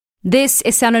This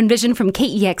is Sound and Vision from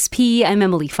KEXP. I'm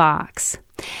Emily Fox.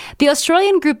 The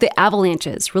Australian group The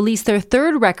Avalanches released their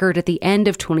third record at the end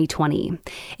of 2020.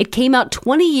 It came out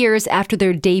 20 years after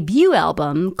their debut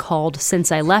album called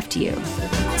Since I Left You.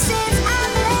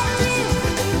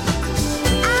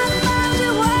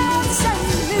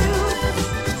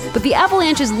 But the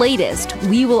Avalanches' latest,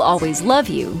 We Will Always Love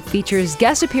You, features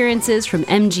guest appearances from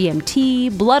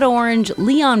MGMT, Blood Orange,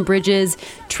 Leon Bridges,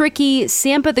 Tricky,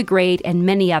 Sampa the Great, and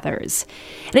many others.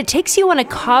 And it takes you on a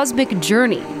cosmic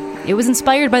journey. It was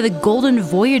inspired by the Golden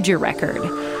Voyager record.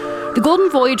 The Golden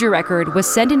Voyager record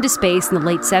was sent into space in the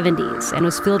late 70s and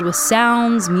was filled with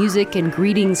sounds, music, and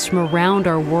greetings from around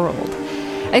our world.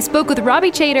 I spoke with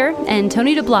Robbie Chater and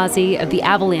Tony de Blasi of the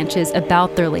Avalanches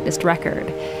about their latest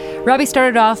record. Robbie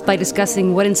started off by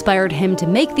discussing what inspired him to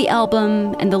make the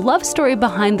album and the love story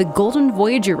behind the Golden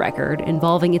Voyager record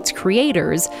involving its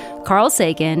creators, Carl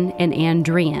Sagan and Ann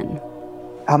Druyan.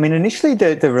 I mean, initially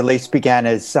the release began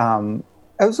as it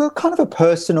was a kind of a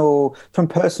personal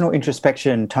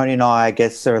introspection. Tony and I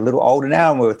guess, are a little older now,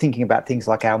 and we were thinking about things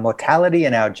like our mortality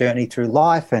and our journey through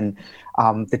life and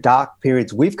the dark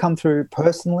periods we've come through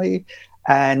personally.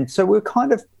 And so we're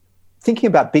kind of thinking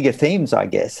about bigger themes, I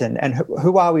guess, and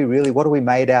who are we really, what are we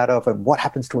made out of, and what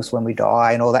happens to us when we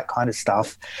die, and all that kind of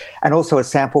stuff. And also as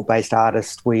sample-based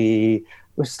artists, we're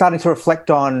starting to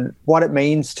reflect on what it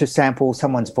means to sample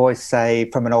someone's voice, say,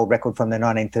 from an old record from the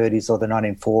 1930s or the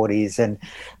 1940s, and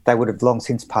they would have long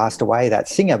since passed away, that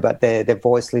singer, but their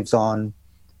voice lives on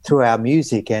through our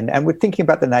music. And we're thinking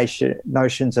about the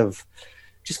notions of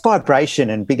just vibration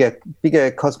and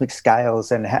bigger cosmic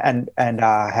scales and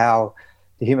how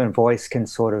the human voice can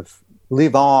sort of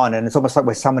live on, and it's almost like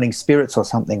we're summoning spirits or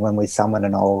something when we summon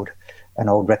an old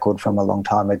record from a long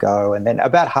time ago. And then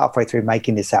about halfway through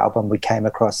making this album, we came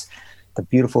across the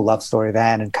beautiful love story of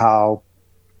Ann and Carl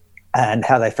and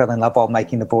how they fell in love while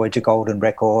making the Voyager Golden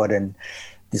record. And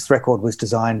this record was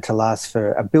designed to last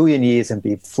for 1 billion years and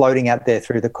be floating out there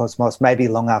through the cosmos, maybe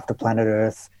long after planet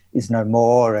Earth is no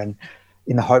more, and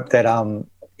in the hope that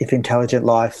if intelligent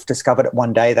life discovered it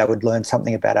one day, they would learn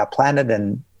something about our planet.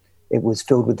 And it was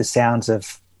filled with the sounds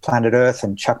of planet Earth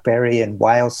and Chuck Berry and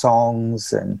whale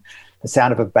songs and the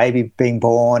sound of a baby being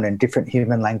born and different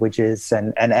human languages.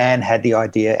 And Anne had the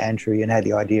idea, Andrew, and had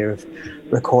the idea of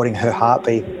recording her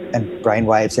heartbeat and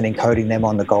brainwaves and encoding them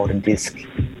on the golden disc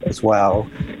as well.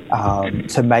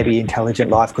 So maybe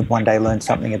intelligent life could one day learn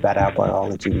something about our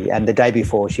biology. And the day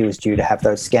before she was due to have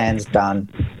those scans done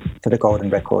for the golden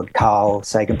record, Carl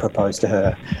Sagan proposed to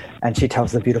her, and she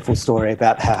tells the beautiful story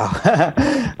about how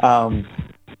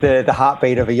the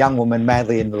heartbeat of a young woman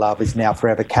madly in love is now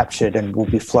forever captured and will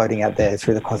be floating out there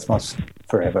through the cosmos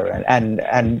forever.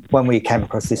 And when we came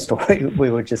across this story,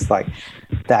 we were just like,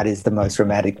 that is the most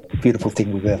romantic, beautiful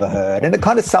thing we've ever heard. And it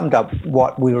kind of summed up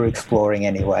what we were exploring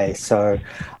anyway. So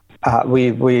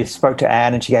we spoke to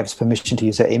Anne, and she gave us permission to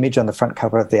use her image on the front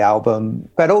cover of the album.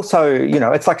 But also,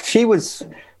 it's like she was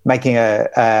making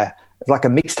a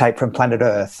mixtape from planet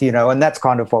Earth, and that's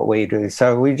kind of what we do.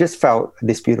 So we just felt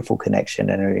this beautiful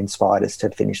connection, and it inspired us to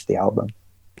finish the album.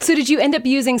 So did you end up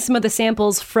using some of the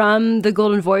samples from the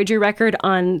Golden Voyager record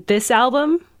on this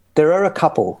album? There are a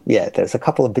couple. Yeah, there's a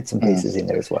couple of bits and pieces in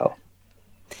there as well.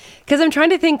 Because I'm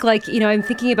trying to think, I'm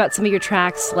thinking about some of your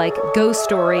tracks like Ghost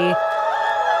Story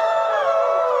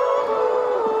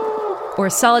or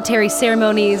Solitary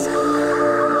Ceremonies,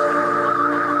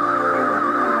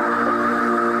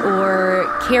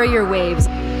 Carrier Waves.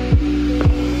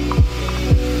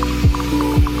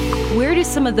 Where do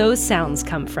some of those sounds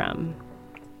come from?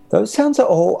 Those sounds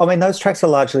are those tracks are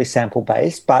largely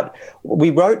sample-based, but we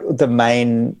wrote the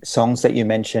main songs that you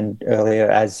mentioned earlier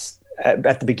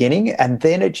at the beginning, and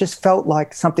then it just felt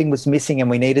like something was missing, and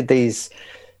we needed these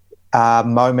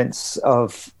moments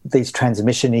of these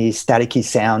transmission-y, staticky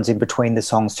sounds in between the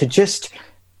songs to just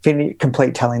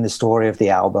complete telling the story of the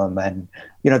album. And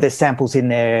there's samples in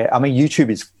there. I mean,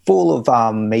 YouTube is full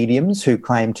of mediums who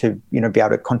claim to be able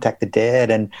to contact the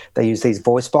dead, and they use these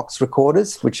voice box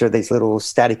recorders, which are these little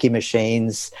staticky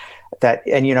machines that,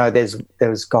 and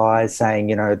there's guys saying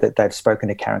that they've spoken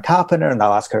to Karen Carpenter and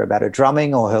they'll ask her about her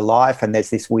drumming or her life, and there's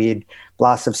this weird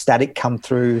blast of static come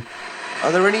through.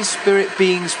 Are there any spirit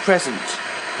beings present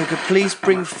who could please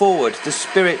bring forward the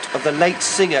spirit of the late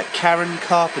singer Karen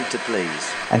Carpenter,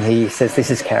 please? And he says this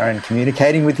is Karen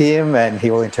communicating with him, and he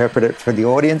will interpret it for the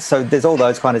audience. So there's all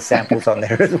those kind of samples on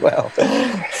there as well.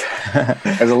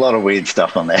 There's a lot of weird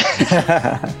stuff on there.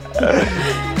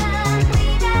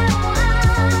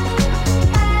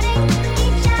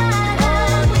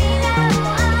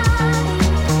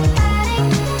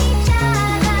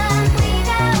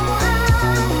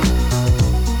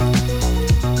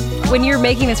 When you're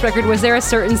making this record, was there a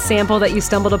certain sample that you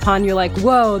stumbled upon? You're like,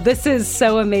 whoa, this is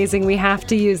so amazing. We have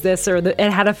to use this, or it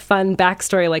had a fun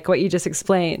backstory like what you just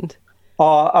explained.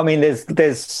 Oh, I mean,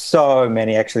 there's so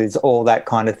many, actually. It's all that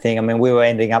kind of thing. I mean, we were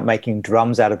ending up making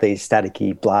drums out of these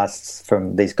staticky blasts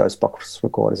from these Ghost Box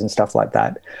recorders and stuff like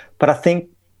that. But I think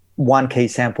one key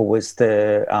sample was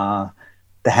the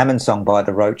Hammond song by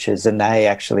the Roaches, and they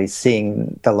actually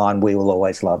sing the line, "We will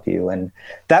always love you." And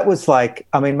that was like,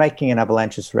 I mean, making an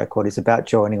Avalanches record is about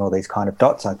joining all these kind of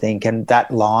dots, I think. And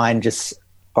that line just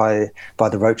by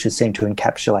the Roaches seemed to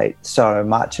encapsulate so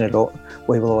much, and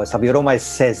 "We will always love you." It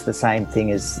almost says the same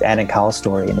thing as Anne and Carl's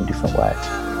story in a different way.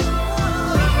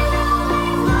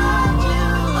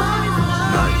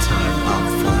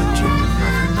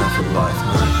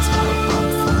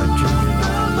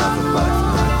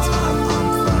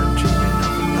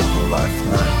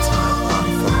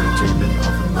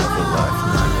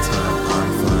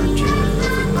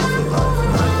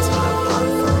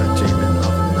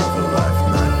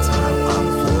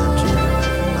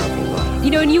 You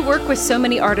know, and you work with so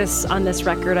many artists on this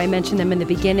record. I mentioned them in the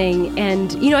beginning.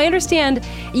 And, you know, I understand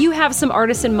you have some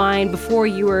artists in mind before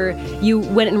you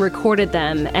went and recorded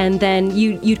them. And then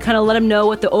you'd kind of let them know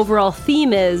what the overall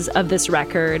theme is of this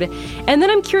record. And then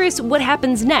I'm curious what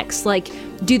happens next. Like,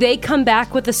 do they come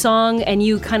back with a song and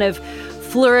you kind of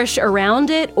flourish around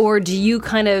it, or do you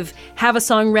kind of have a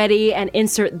song ready and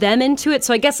insert them into it?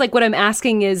 So I guess like what I'm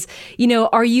asking is, you know,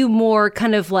 are you more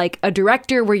kind of like a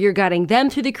director where you're guiding them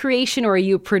through the creation, or are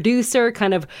you a producer,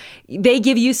 kind of they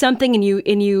give you something and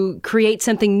you create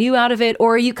something new out of it,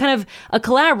 or are you kind of a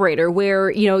collaborator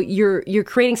where, you know, you're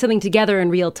creating something together in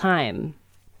real time?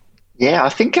 Yeah, I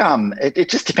think it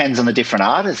just depends on the different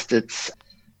artist. It's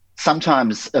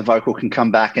sometimes a vocal can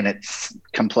come back and it's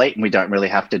complete and we don't really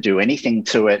have to do anything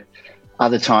to it.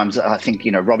 Other times, I think,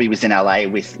 you know, Robbie was in LA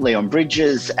with Leon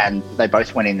Bridges and they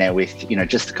both went in there with, you know,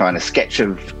 just a kind of sketch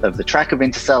of the track of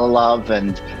Interstellar Love,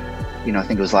 and, you know, I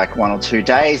think it was like 1 or 2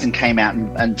 days, and came out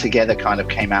and together kind of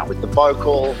came out with the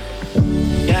vocal.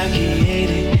 God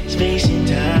created space and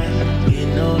time with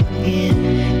no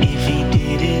end. If he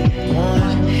did it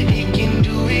once, he can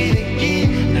do it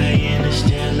again. I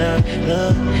understand love,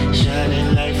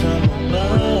 shining light from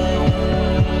above.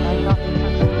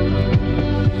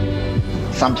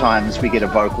 Sometimes we get a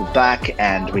vocal back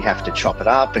and we have to chop it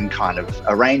up and kind of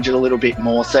arrange it a little bit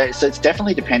more. So it's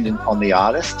definitely dependent on the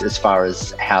artist as far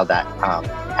as how that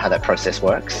process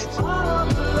works.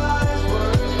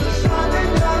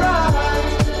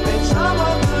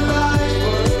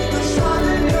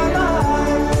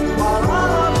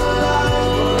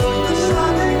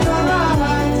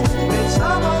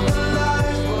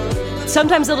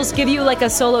 Sometimes they'll just give you like a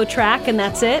solo track and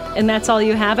that's it, and that's all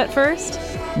you have at first?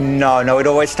 No, it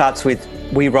always starts with,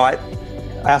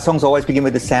 our songs always begin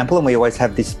with a sample, and we always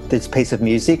have this piece of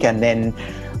music, and then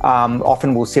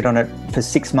often we'll sit on it for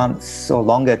 6 months or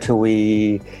longer till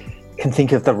we can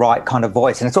think of the right kind of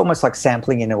voice. And it's almost like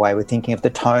sampling in a way. We're thinking of the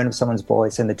tone of someone's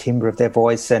voice and the timbre of their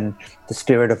voice and the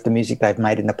spirit of the music they've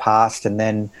made in the past. And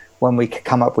then when we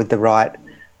come up with the right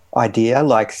idea,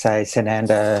 like say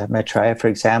Sananda Maitreya, for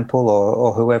example,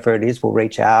 or whoever it is, will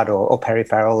reach out, or Perry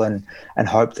Farrell, and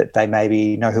hope that they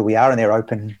maybe know who we are and they're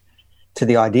open to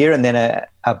the idea, and then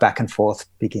a back and forth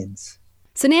begins.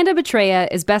 Sananda Maitreya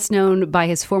is best known by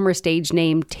his former stage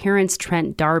name Terence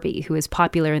Trent D'Arby, who was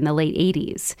popular in the late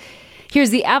 80s. Here's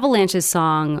the Avalanches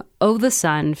song "Oh the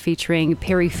Sun" featuring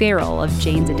Perry Farrell of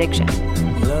Jane's Addiction.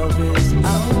 Love is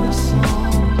our song.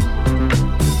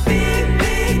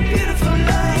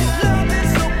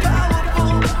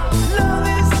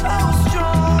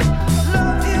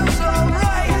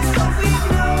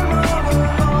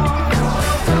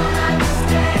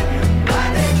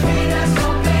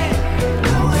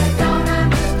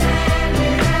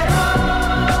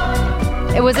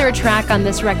 Was there a track on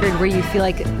this record where you feel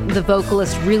like the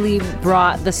vocalist really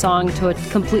brought the song to a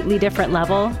completely different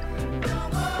level?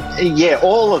 Yeah,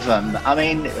 all of them. I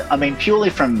mean, purely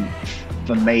for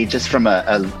me, just from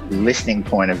a listening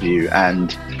point of view,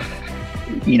 and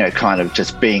you know, kind of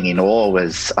just being in awe,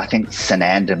 was I think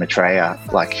Sananda Maitreya,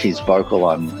 like his vocal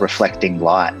on "Reflecting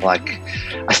Light." Like,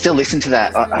 I still listen to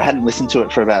that. I hadn't listened to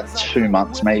it for about 2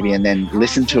 months maybe, and then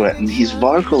listened to it, and his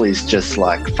vocal is just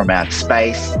like from outer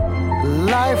space.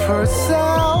 Life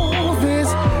herself is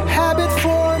habit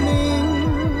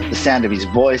forming. The sound of his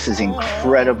voice is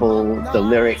incredible. The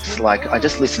lyrics, like, I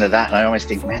just listen to that and I always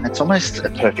think, man, it's almost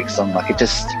a perfect song. Like, he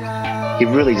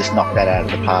really just knocked that out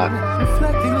of the park.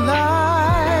 Reflecting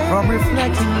light from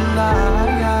reflecting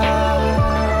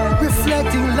light.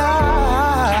 Reflecting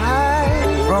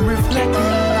light from reflecting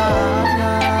light.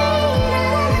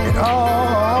 And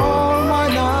all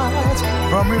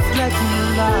I'm reflecting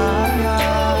the light.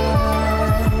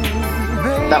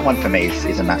 That one for me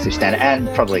is a massive stand, and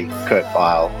probably Kurt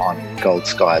Vile on Gold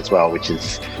Sky as well, which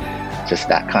is just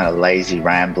that kind of lazy,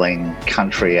 rambling,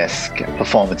 country-esque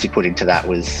performance he put into that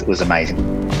was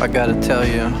amazing. I gotta tell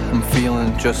you, I'm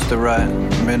feeling just the right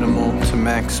minimal to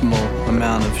maximal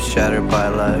amount of shattered by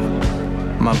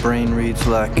life. My brain reads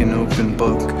like an open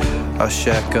book. I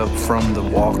shack up from the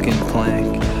walking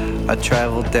plank. I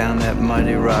traveled down that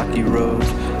mighty rocky road,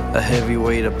 a heavy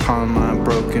weight upon my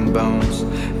broken bones.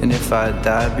 And if I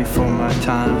died before my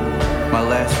time, my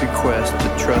last request,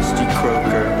 a trusty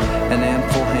croaker, an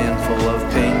ample handful of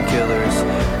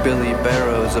painkillers, Billy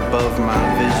Barrows above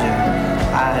my vision.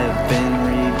 I have been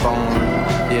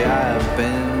reborn. Yeah, I have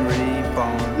been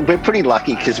reborn. We're pretty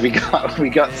lucky because we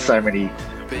got so many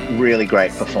really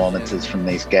great performances from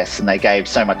these guests, and they gave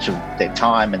so much of their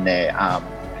time and their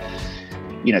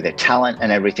their talent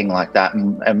and everything like that,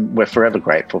 and we're forever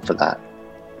grateful for that.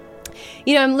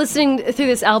 I'm listening through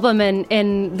this album,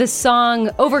 and the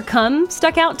song Overcome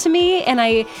stuck out to me. And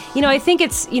I think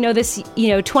it's, this,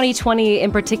 2020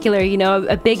 in particular,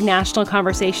 a big national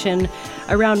conversation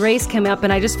around race came up.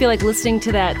 And I just feel like listening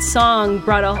to that song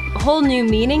brought a whole new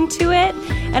meaning to it.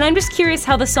 And I'm just curious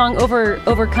how the song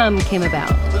Overcome came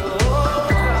about.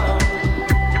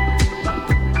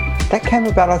 That came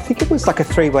about, I think it was like a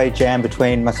three-way jam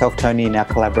between myself, Tony, and our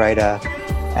collaborator,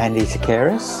 Andy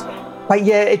Sakaris. But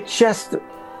yeah, it just,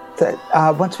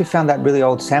 once we found that really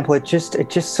old sample, it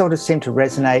just sort of seemed to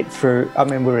resonate through. I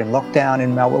mean, we were in lockdown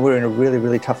in Melbourne. We were in a really,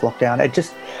 really tough lockdown.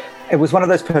 It was one of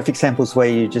those perfect samples where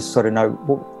you just sort of know,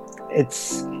 well,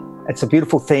 it's a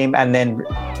beautiful theme, and then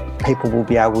people will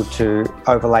be able to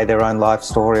overlay their own life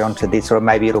story onto this, or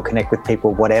maybe it'll connect with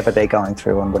people, whatever they're going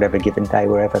through on whatever given day,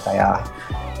 wherever they are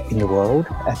in the world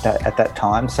at that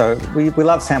time. So we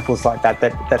love samples like that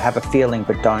have a feeling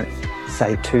but don't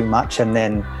say too much, and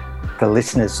then the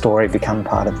listener's story become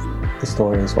part of the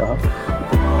story as well.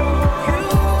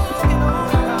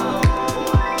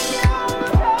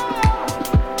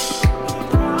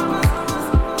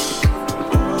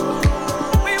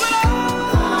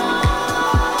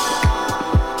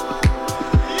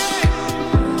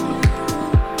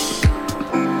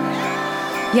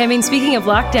 Yeah, I mean, speaking of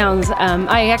lockdowns,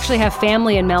 I actually have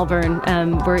family in Melbourne,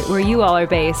 where you all are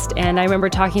based, and I remember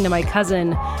talking to my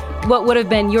cousin, what would have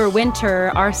been your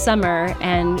winter, our summer,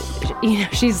 and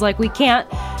she's like, we can't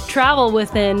travel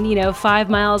within 5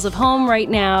 miles of home right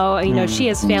now. She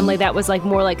has family that was like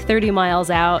more like 30 miles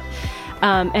out,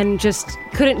 and just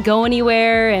couldn't go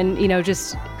anywhere, and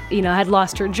had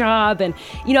lost her job. And,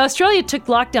 Australia took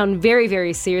lockdown very,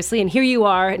 very seriously. And here you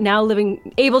are now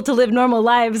able to live normal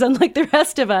lives, unlike the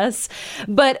rest of us.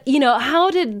 But,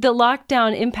 how did the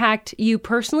lockdown impact you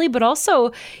personally? But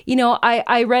also,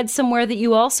 I read somewhere that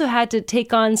you also had to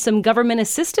take on some government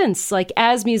assistance, like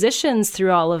as musicians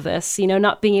through all of this,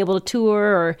 not being able to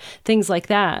tour or things like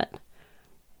that.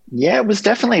 Yeah, it was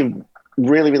definitely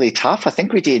really, really tough. I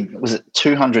think we did, was it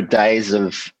 200 days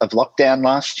of lockdown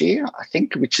last year, I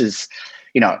think, which is,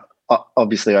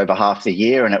 obviously over half the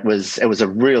year. And it was a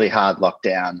really hard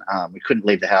lockdown. We couldn't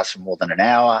leave the house for more than an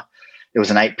hour. There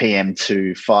was an 8 p.m.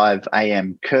 to 5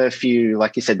 a.m. curfew.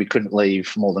 Like you said, we couldn't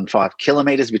leave more than 5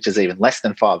 kilometres, which is even less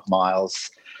than 5 miles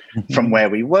from where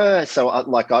we were. So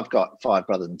I've got 5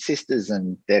 brothers and sisters,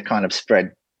 and they're kind of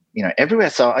spread, everywhere.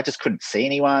 So I just couldn't see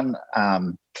anyone.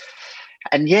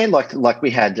 And yeah, like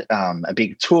we had a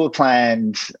big tour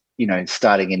planned,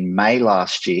 starting in May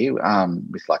last year,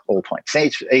 with like All Points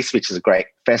East, which is a great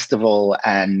festival,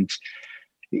 and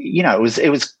it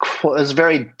was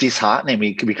very disheartening.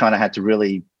 We kind of had to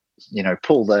really,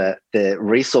 pull the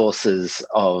resources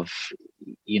of,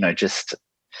 just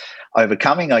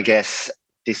overcoming, I guess,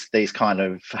 these kind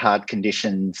of hard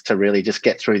conditions to really just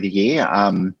get through the year.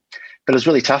 But it was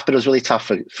really tough. But it was really tough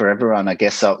for everyone, I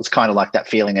guess. So it was kind of like that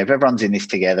feeling of everyone's in this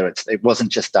together. It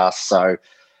wasn't just us. So,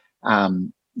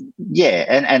 and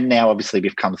now obviously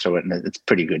we've come through it, and it's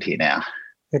pretty good here now.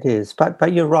 It is,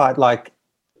 but you're right. Like,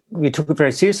 we took it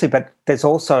very seriously, but there's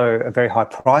also a very high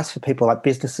price for people. Like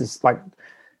businesses, like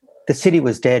the city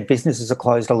was dead. Businesses are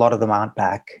closed. A lot of them aren't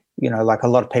back. Like a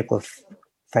lot of people have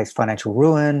faced financial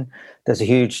ruin. There's a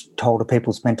huge toll to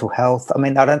people's mental health. I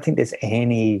mean, I don't think there's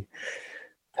any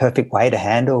perfect way to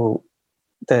handle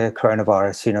the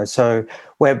coronavirus, so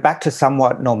we're back to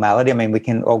somewhat normality. I mean, we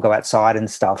can all go outside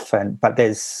and stuff, but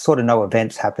there's sort of no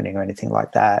events happening or anything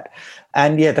like that.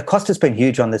 And yeah, the cost has been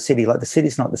huge on the city. Like, the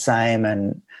city's not the same,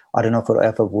 and I don't know if it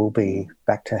ever will be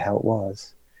back to how it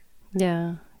was.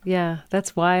 Yeah,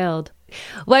 that's wild.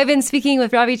 Well, I've been speaking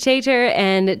with Robbie Chater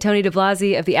and Tony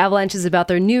DeBlasi of the Avalanches about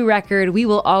their new record, We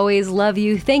Will Always Love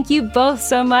You. Thank you both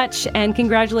so much, and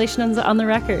congratulations on the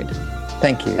record.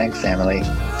 Thank you. Thanks, Emily.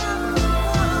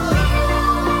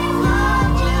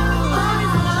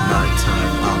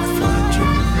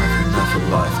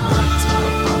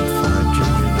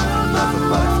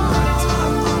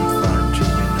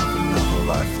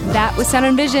 That was Sound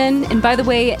and Vision. And by the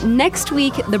way, next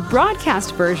week, the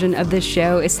broadcast version of this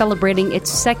show is celebrating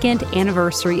its 2nd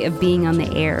anniversary of being on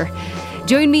the air.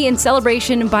 Join me in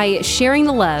celebration by sharing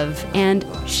the love and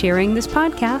sharing this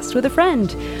podcast with a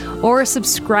friend, or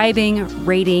subscribing,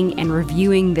 rating, and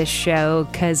reviewing this show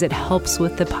because it helps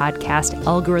with the podcast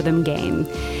algorithm game.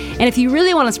 And if you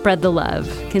really want to spread the love,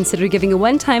 consider giving a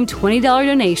one-time $20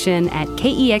 donation at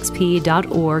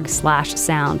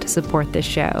kexp.org/sound to support this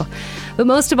show. But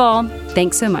most of all,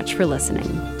 thanks so much for listening.